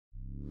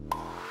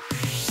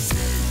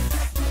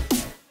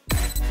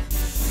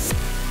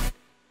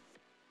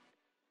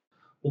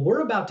Well,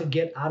 we're about to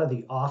get out of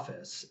the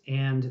office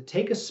and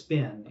take a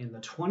spin in the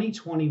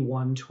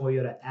 2021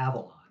 Toyota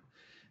Avalon.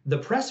 The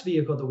press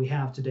vehicle that we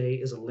have today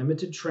is a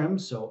limited trim,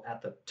 so at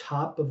the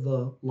top of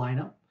the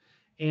lineup.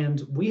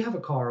 And we have a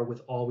car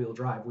with all-wheel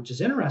drive, which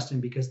is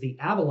interesting because the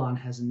Avalon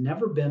has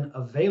never been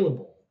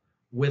available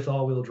with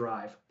all-wheel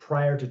drive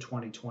prior to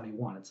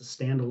 2021. It's a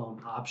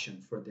standalone option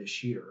for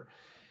this year.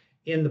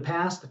 In the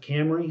past, the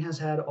Camry has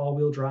had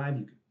all-wheel drive.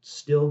 You can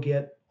still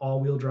get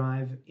all-wheel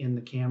drive in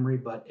the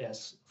Camry, but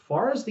as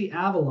far as the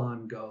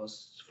Avalon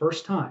goes,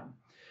 first time.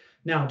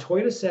 Now,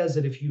 Toyota says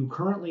that if you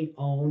currently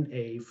own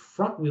a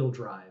front-wheel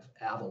drive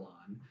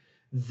Avalon,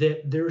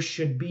 that there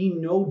should be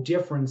no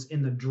difference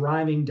in the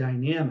driving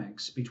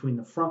dynamics between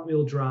the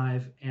front-wheel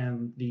drive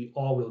and the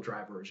all-wheel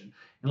drive version,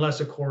 unless,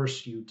 of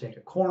course, you take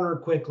a corner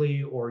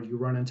quickly or you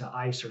run into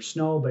ice or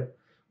snow. But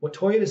what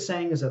Toyota is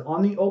saying is that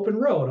on the open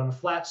road, on a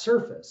flat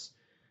surface,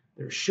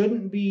 there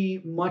shouldn't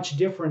be much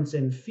difference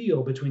in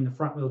feel between the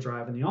front-wheel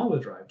drive and the all-wheel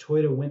drive.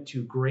 Toyota went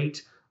to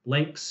great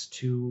lengths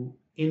to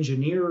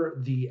engineer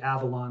the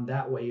Avalon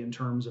that way in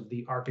terms of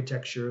the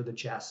architecture, the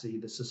chassis,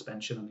 the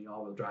suspension, and the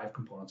all-wheel drive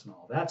components and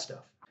all that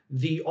stuff.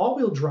 The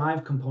all-wheel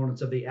drive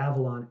components of the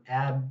Avalon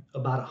add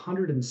about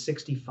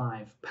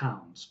 165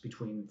 pounds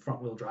between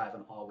front-wheel drive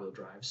and all-wheel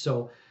drive.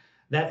 So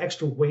that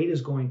extra weight is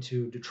going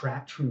to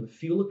detract from the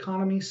fuel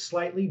economy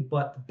slightly,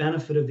 but the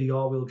benefit of the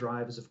all-wheel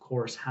drive is, of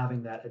course,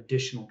 having that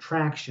additional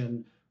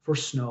traction for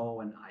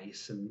snow and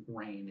ice and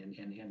rain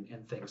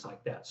and things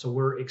like that. So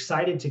we're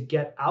excited to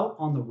get out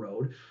on the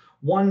road.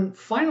 One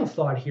final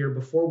thought here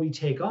before we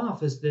take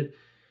off is that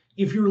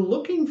if you're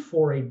looking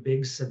for a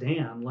big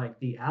sedan like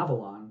the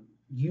Avalon,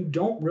 you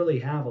don't really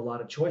have a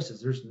lot of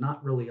choices. There's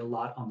not really a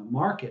lot on the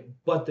market,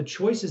 but the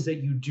choices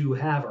that you do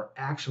have are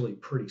actually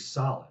pretty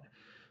solid.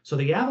 So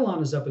the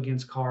Avalon is up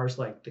against cars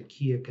like the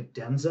Kia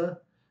Cadenza,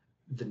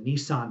 the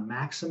Nissan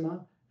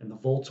Maxima, and the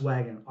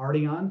Volkswagen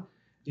Arteon.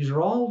 These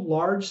are all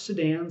large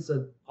sedans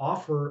that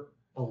offer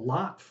a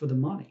lot for the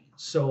money.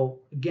 So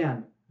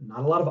again,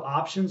 not a lot of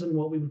options in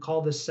what we would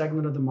call this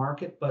segment of the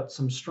market, but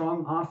some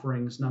strong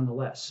offerings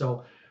nonetheless.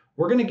 So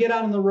we're going to get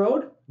out on the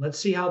road. Let's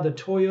see how the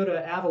Toyota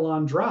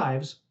Avalon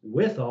drives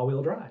with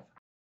all-wheel drive.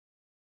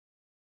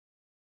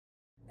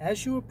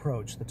 As you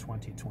approach the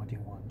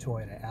 2021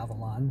 Toyota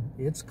Avalon,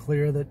 it's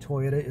clear that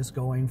Toyota is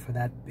going for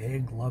that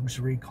big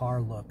luxury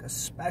car look,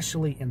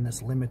 especially in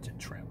this limited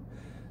trim.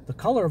 The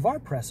color of our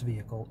press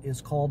vehicle is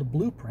called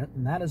Blueprint,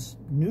 and that is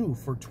new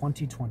for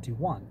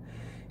 2021.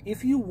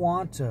 If you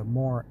want a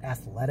more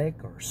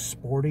athletic or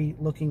sporty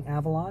looking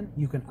Avalon,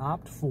 you can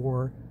opt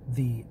for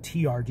the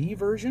TRD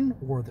version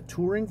or the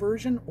Touring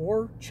version,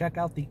 or check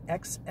out the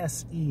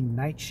XSE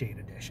Nightshade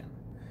Edition.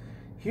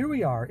 Here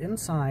we are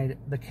inside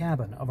the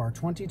cabin of our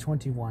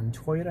 2021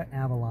 Toyota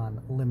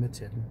Avalon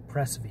Limited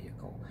press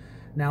vehicle.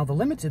 Now, the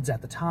Limited's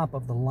at the top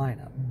of the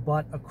lineup,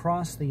 but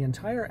across the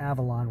entire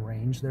Avalon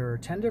range, there are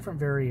 10 different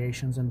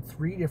variations and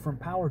 3 different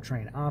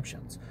powertrain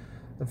options.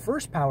 The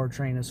first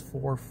powertrain is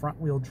for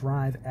front-wheel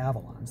drive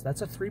Avalons.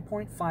 That's a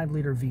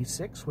 3.5-liter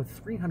V6 with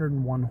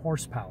 301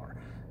 horsepower.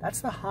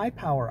 That's the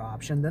high-power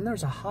option. Then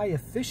there's a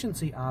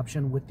high-efficiency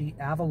option with the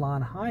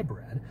Avalon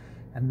Hybrid,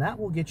 and that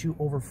will get you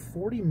over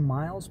 40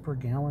 miles per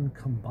gallon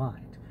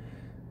combined.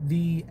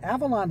 The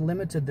Avalon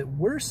Limited that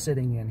we're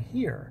sitting in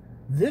here,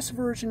 this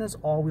version is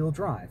all-wheel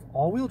drive.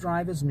 All-wheel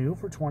drive is new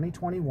for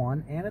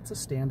 2021, and it's a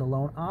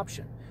standalone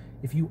option.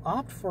 If you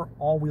opt for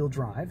all-wheel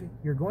drive,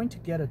 you're going to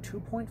get a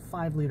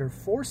 2.5-liter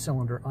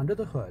 4-cylinder under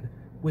the hood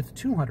with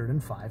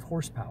 205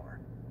 horsepower.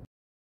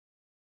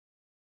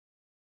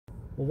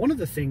 Well, one of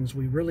the things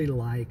we really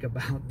like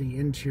about the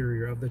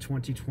interior of the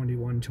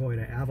 2021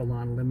 Toyota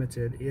Avalon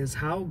Limited is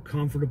how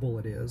comfortable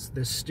it is.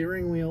 The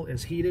steering wheel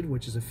is heated,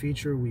 which is a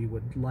feature we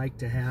would like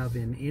to have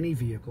in any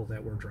vehicle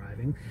that we're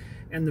driving.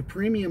 And the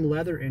premium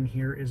leather in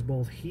here is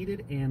both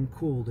heated and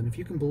cooled. And if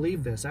you can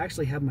believe this, I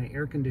actually have my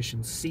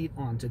air-conditioned seat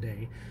on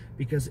today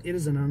because it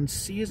is an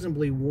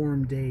unseasonably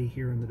warm day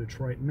here in the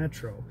Detroit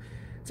Metro.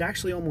 It's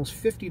actually almost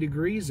 50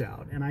 degrees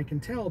out, and I can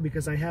tell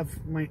because I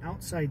have my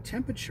outside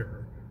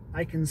temperature.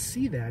 I can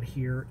see that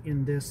here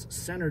in this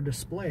center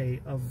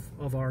display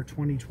of our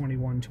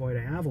 2021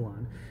 Toyota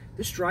Avalon.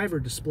 This driver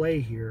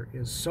display here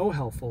is so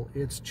helpful.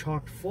 It's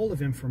chock full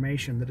of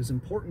information that is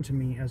important to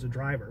me as a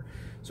driver.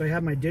 So I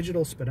have my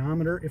digital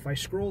speedometer. If I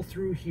scroll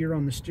through here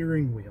on the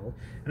steering wheel,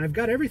 and I've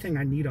got everything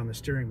I need on the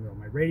steering wheel,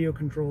 my radio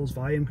controls,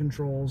 volume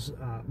controls,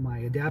 my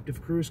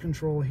adaptive cruise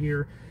control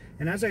here.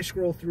 And as I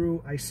scroll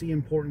through, I see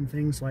important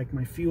things like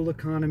my fuel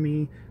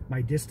economy,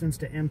 my distance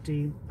to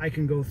empty. I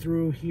can go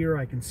through here,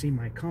 I can see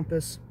my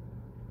compass,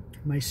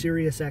 my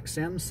Sirius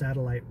XM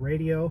satellite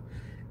radio,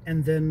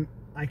 and then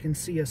I can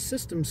see a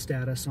system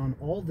status on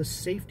all the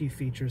safety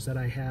features that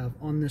I have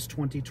on this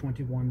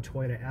 2021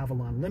 Toyota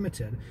Avalon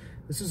Limited.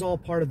 This is all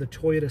part of the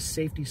Toyota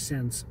Safety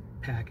Sense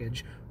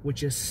package,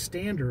 which is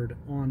standard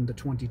on the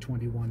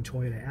 2021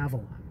 Toyota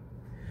Avalon.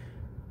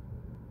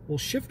 We'll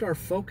shift our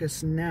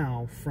focus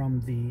now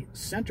from the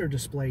center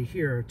display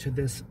here to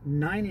this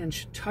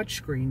 9-inch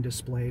touchscreen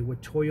display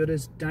with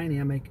Toyota's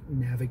dynamic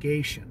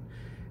navigation.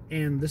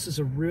 And this is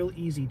a real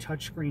easy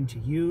touchscreen to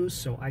use,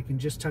 so I can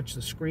just touch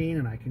the screen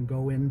and I can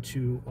go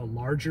into a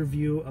larger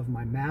view of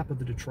my map of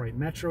the Detroit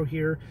Metro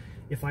here.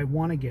 If I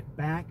want to get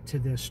back to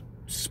this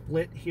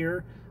split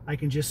here, I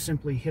can just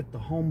simply hit the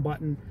home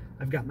button.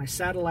 I've got my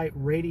satellite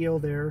radio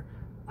there.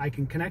 I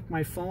can connect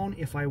my phone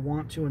if I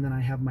want to, and then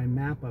I have my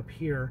map up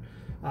here.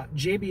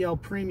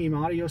 JBL premium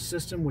audio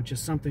system, which is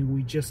something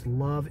we just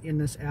love in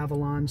this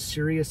Avalon.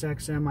 Sirius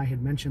XM, I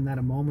had mentioned that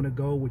a moment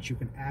ago, which you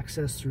can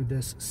access through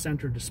this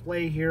center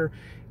display here.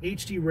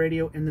 HD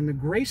radio, and then the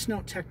Grace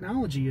Note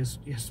technology is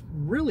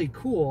really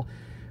cool.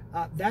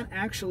 That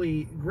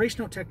actually, Grace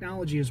Note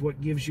technology is what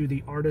gives you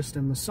the artist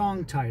and the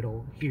song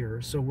title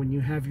here. So when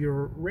you have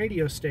your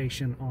radio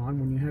station on,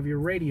 when you have your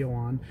radio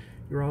on,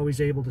 you're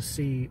always able to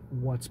see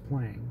what's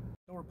playing.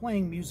 So we're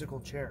playing musical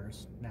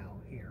chairs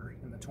now here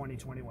in the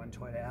 2021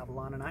 Toyota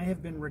Avalon, and I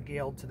have been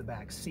regaled to the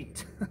back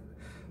seat.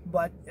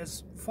 But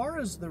as far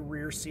as the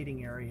rear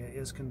seating area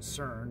is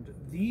concerned,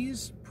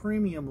 these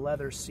premium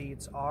leather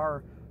seats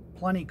are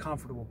plenty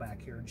comfortable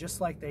back here, just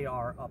like they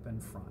are up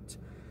in front.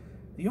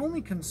 The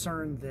only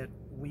concern that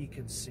we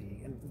could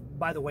see, and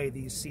by the way,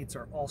 these seats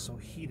are also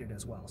heated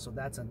as well, so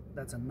that's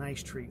a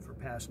nice treat for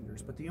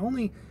passengers, but the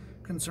only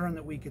concern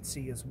that we could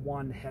see is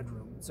one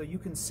headroom. So you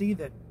can see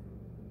that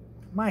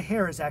my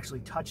hair is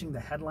actually touching the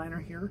headliner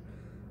here.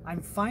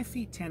 I'm 5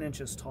 feet 10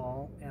 inches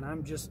tall, and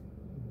I'm just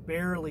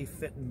barely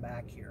fitting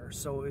back here.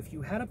 So if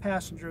you had a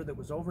passenger that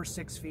was over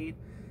 6 feet,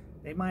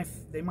 they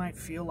might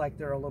feel like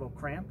they're a little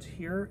cramped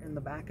here in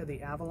the back of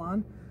the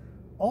Avalon.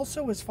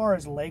 Also, as far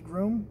as leg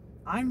room,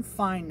 I'm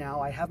fine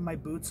now. I have my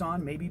boots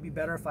on. Maybe it'd be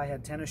better if I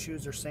had tennis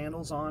shoes or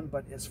sandals on,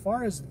 but as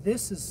far as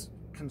this is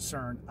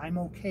concerned, I'm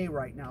okay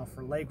right now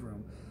for leg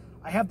room.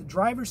 I have the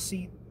driver's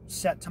seat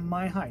set to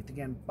my height,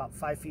 again, about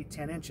 5 feet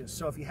 10 inches.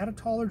 So if you had a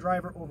taller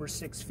driver over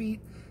 6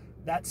 feet,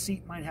 that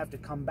seat might have to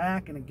come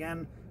back, and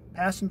again,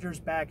 passengers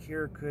back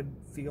here could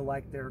feel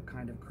like they're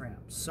kind of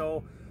cramped.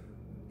 So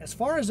as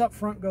far as up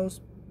front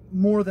goes,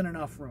 more than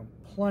enough room,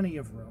 plenty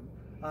of room.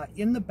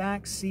 In the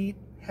back seat,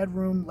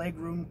 headroom,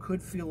 legroom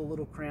could feel a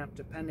little cramped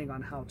depending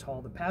on how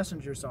tall the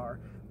passengers are.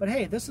 But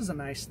hey, this is a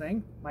nice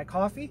thing. My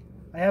coffee,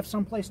 I have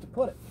some place to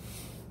put it.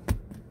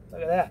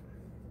 Look at that.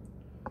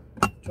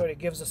 Toyota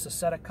gives us a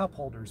set of cup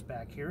holders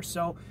back here.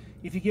 So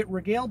if you get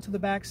regaled to the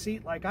back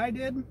seat like I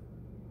did,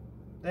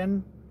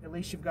 then at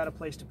least you've got a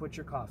place to put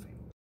your coffee.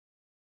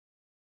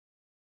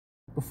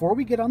 Before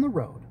we get on the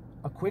road,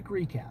 a quick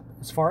recap.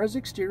 As far as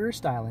exterior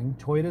styling,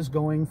 Toyota's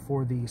going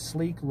for the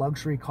sleek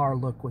luxury car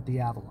look with the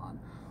Avalon.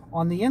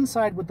 On the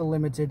inside with the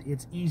Limited,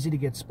 it's easy to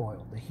get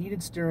spoiled. The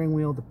heated steering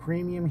wheel, the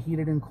premium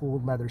heated and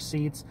cooled leather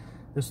seats,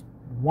 this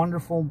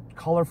wonderful,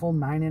 colorful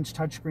 9-inch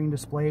touchscreen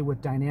display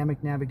with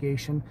dynamic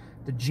navigation,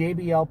 the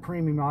JBL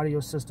premium audio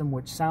system,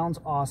 which sounds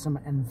awesome,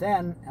 and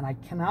then, and I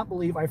cannot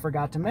believe I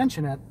forgot to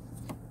mention it,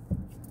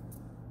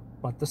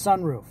 but the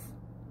sunroof.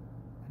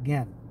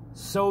 Again,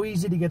 so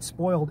easy to get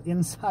spoiled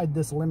inside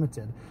this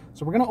Limited.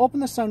 So we're going to open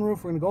the sunroof,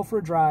 we're going to go for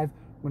a drive,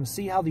 we're going to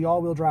see how the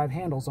all-wheel drive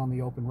handles on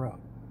the open road.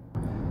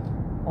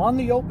 On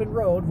the open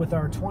road with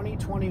our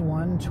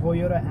 2021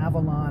 Toyota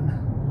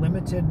Avalon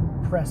Limited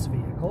press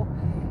vehicle,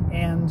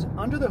 and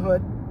under the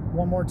hood,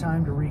 one more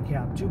time to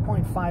recap,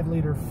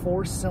 2.5-liter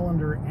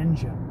 4-cylinder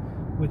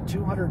engine with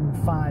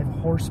 205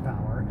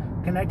 horsepower,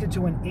 connected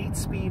to an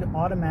 8-speed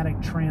automatic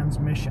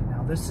transmission.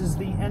 Now this is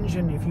the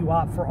engine, if you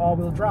opt for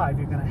all-wheel drive,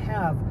 you're going to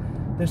have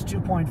this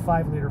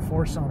 2.5-liter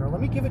 4-cylinder.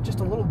 Let me give it just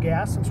a little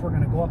gas since we're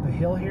going to go up a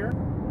hill here.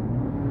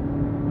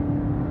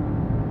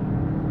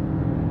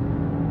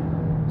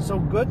 So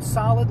good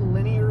solid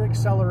linear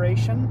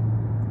acceleration,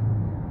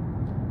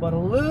 but a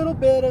little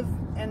bit of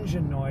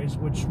engine noise,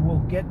 which we'll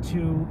get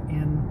to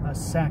in a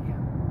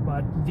second.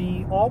 But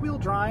the all-wheel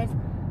drive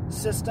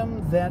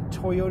system that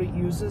Toyota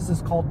uses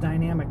is called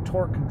dynamic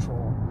torque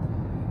control.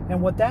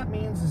 And what that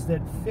means is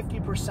that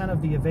 50%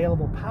 of the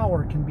available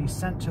power can be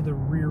sent to the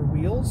rear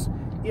wheels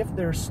if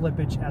there's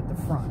slippage at the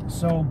front.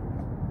 So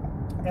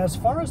as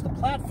far as the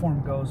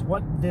platform goes,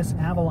 what this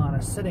Avalon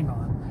is sitting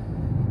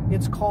on,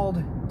 it's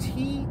called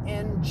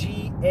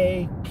TNGA-K.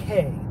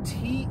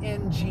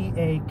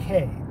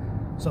 TNGA-K.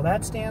 So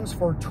that stands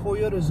for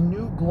Toyota's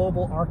New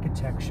Global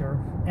Architecture,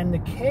 and the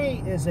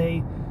K is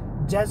a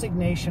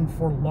designation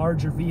for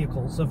larger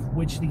vehicles, of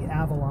which the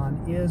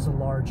Avalon is a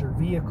larger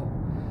vehicle.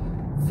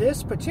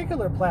 This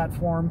particular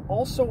platform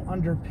also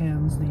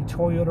underpins the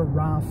Toyota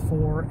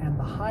RAV4 and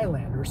the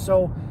Highlander,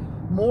 so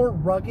more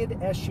rugged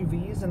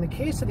SUVs. In the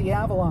case of the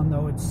Avalon,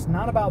 though, it's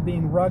not about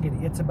being rugged,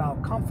 it's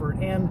about comfort.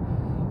 And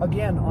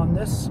again, on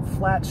this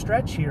flat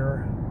stretch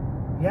here,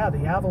 yeah,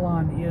 the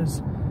Avalon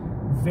is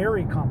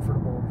very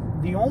comfortable.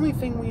 The only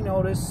thing we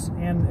notice,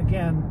 and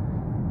again,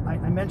 I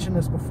mentioned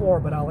this before,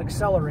 but I'll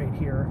accelerate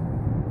here.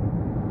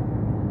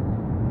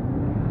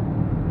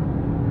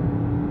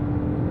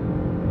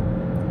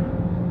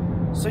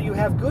 So you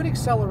have good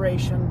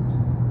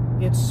acceleration,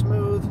 it's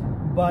smooth,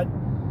 but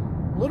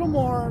a little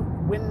more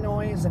wind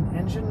noise and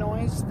engine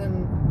noise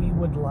than we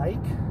would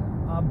like.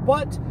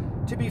 But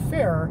to be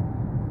fair,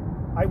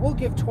 I will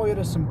give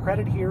Toyota some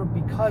credit here,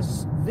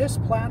 because this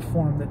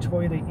platform that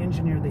Toyota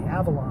engineered the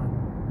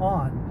Avalon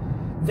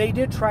on, they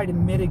did try to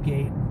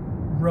mitigate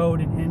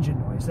road and engine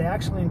noise. They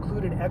actually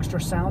included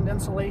extra sound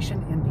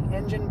insulation in the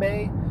engine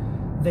bay.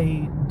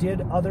 They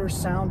did other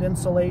sound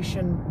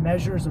insulation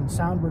measures and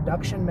sound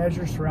reduction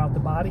measures throughout the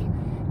body.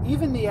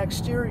 Even the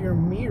exterior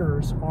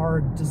mirrors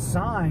are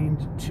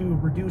designed to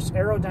reduce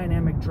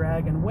aerodynamic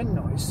drag and wind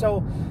noise.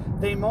 So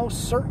they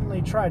most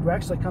certainly tried. We're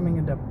actually coming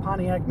into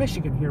Pontiac,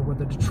 Michigan here, where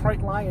the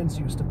Detroit Lions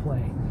used to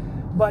play.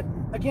 But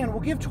again,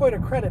 we'll give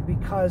Toyota credit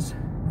because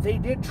they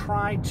did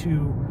try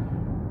to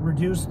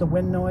reduce the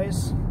wind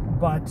noise,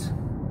 but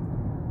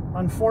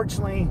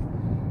unfortunately,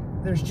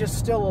 there's just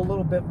still a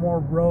little bit more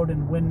road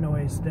and wind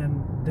noise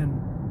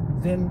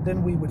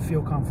than we would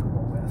feel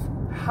comfortable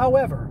with.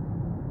 However,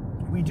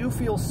 we do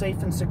feel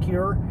safe and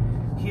secure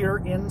here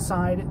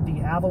inside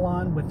the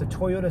Avalon with the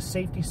Toyota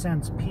Safety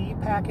Sense P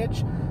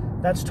package.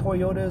 That's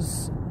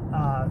Toyota's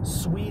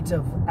suite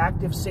of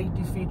active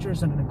safety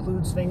features, and it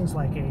includes things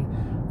like a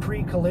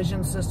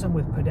pre-collision system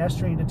with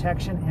pedestrian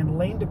detection and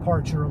lane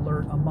departure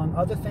alert, among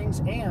other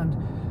things. And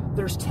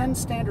there's 10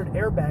 standard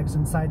airbags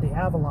inside the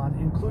Avalon,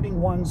 including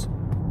ones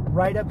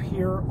right up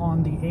here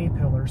on the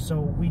A-pillar. So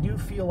we do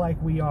feel like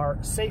we are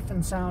safe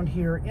and sound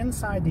here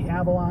inside the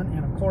Avalon,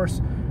 and of course,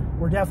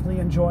 we're definitely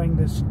enjoying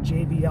this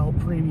JBL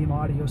premium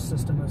audio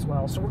system as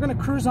well. So we're going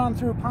to cruise on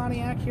through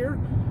Pontiac here.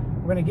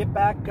 We're going to get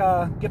back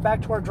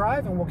to our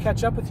drive, and we'll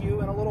catch up with you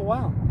in a little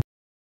while.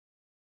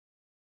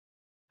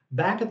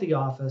 Back at the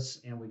office,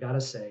 and we got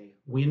to say,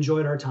 we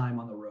enjoyed our time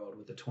on the road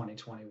with the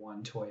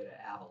 2021 Toyota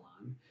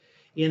Avalon.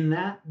 In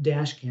that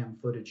dash cam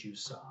footage you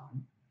saw,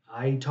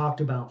 I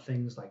talked about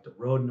things like the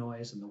road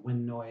noise and the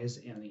wind noise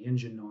and the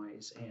engine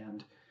noise.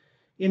 And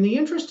in the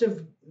interest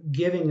of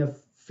giving a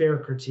fair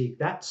critique,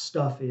 that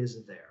stuff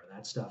is there.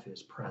 That stuff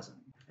is present.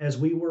 As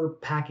we were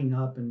packing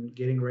up and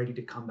getting ready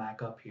to come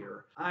back up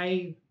here,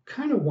 I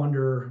kind of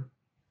wonder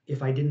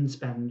if I didn't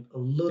spend a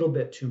little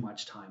bit too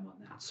much time on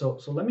that. So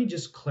let me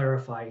just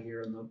clarify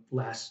here in the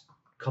last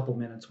couple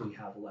minutes we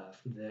have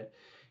left that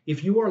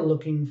if you are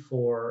looking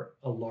for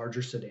a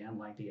larger sedan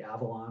like the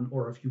Avalon,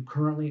 or if you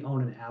currently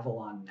own an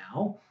Avalon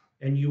now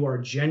and you are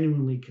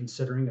genuinely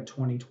considering a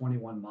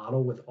 2021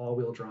 model with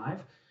all-wheel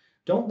drive,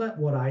 don't let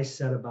what I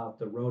said about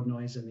the road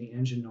noise and the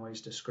engine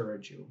noise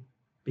discourage you,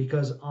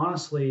 because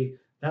honestly,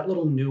 that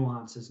little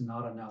nuance is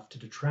not enough to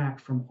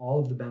detract from all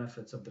of the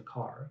benefits of the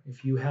car.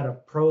 If you had a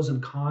pros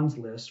and cons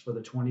list for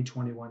the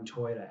 2021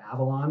 Toyota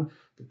Avalon,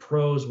 the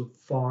pros would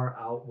far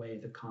outweigh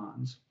the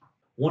cons.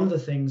 One of the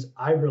things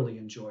I really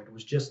enjoyed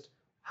was just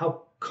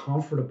how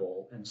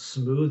comfortable and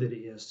smooth it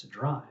is to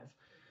drive.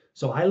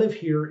 So I live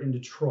here in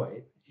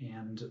Detroit,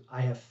 and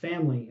I have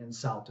family in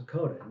South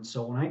Dakota. And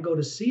so when I go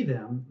to see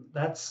them,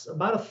 that's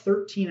about a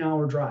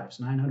 13-hour drive, it's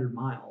 900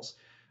 miles.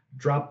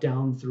 Drop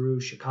down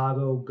through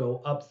Chicago,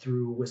 go up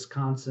through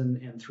Wisconsin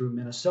and through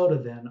Minnesota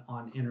then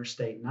on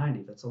Interstate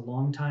 90. That's a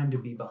long time to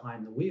be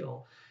behind the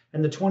wheel.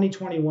 And the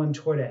 2021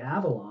 Toyota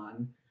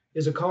Avalon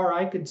is a car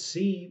I could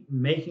see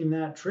making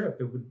that trip.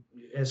 It would,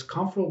 as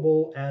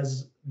comfortable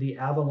as the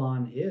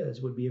Avalon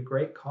is, would be a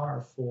great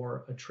car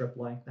for a trip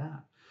like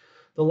that.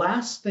 The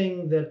last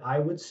thing that I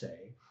would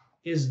say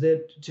is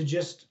that to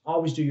just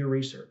always do your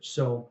research.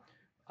 So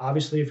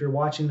obviously, if you're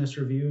watching this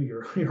review,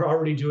 you're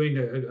already doing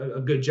a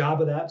good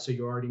job of that, so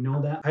you already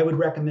know that. I would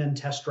recommend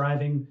test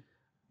driving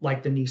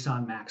like the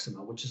Nissan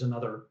Maxima, which is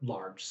another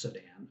large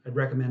sedan. I'd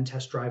recommend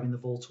test driving the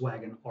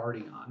Volkswagen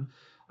Arteon.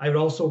 I would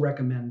also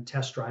recommend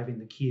test driving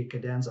the Kia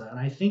Cadenza, and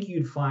I think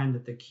you'd find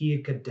that the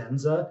Kia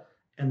Cadenza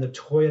and the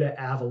Toyota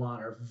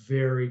Avalon are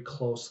very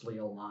closely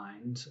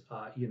aligned.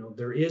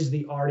 There is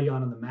the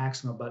Arteon and the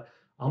Maxima, but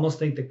I almost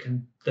think the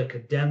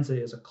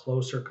Cadenza is a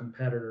closer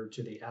competitor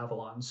to the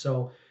Avalon.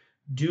 So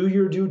do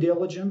your due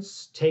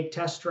diligence, take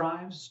test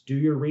drives, do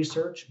your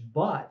research.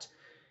 But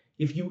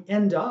if you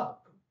end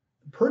up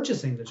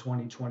purchasing the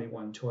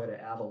 2021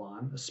 Toyota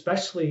Avalon,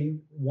 especially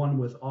one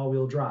with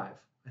all-wheel drive,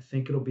 I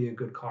think it'll be a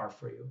good car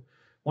for you.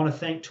 I want to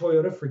thank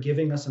Toyota for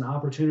giving us an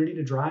opportunity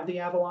to drive the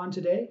Avalon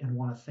today, and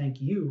want to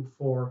thank you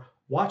for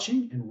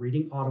watching and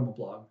reading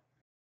Automoblog.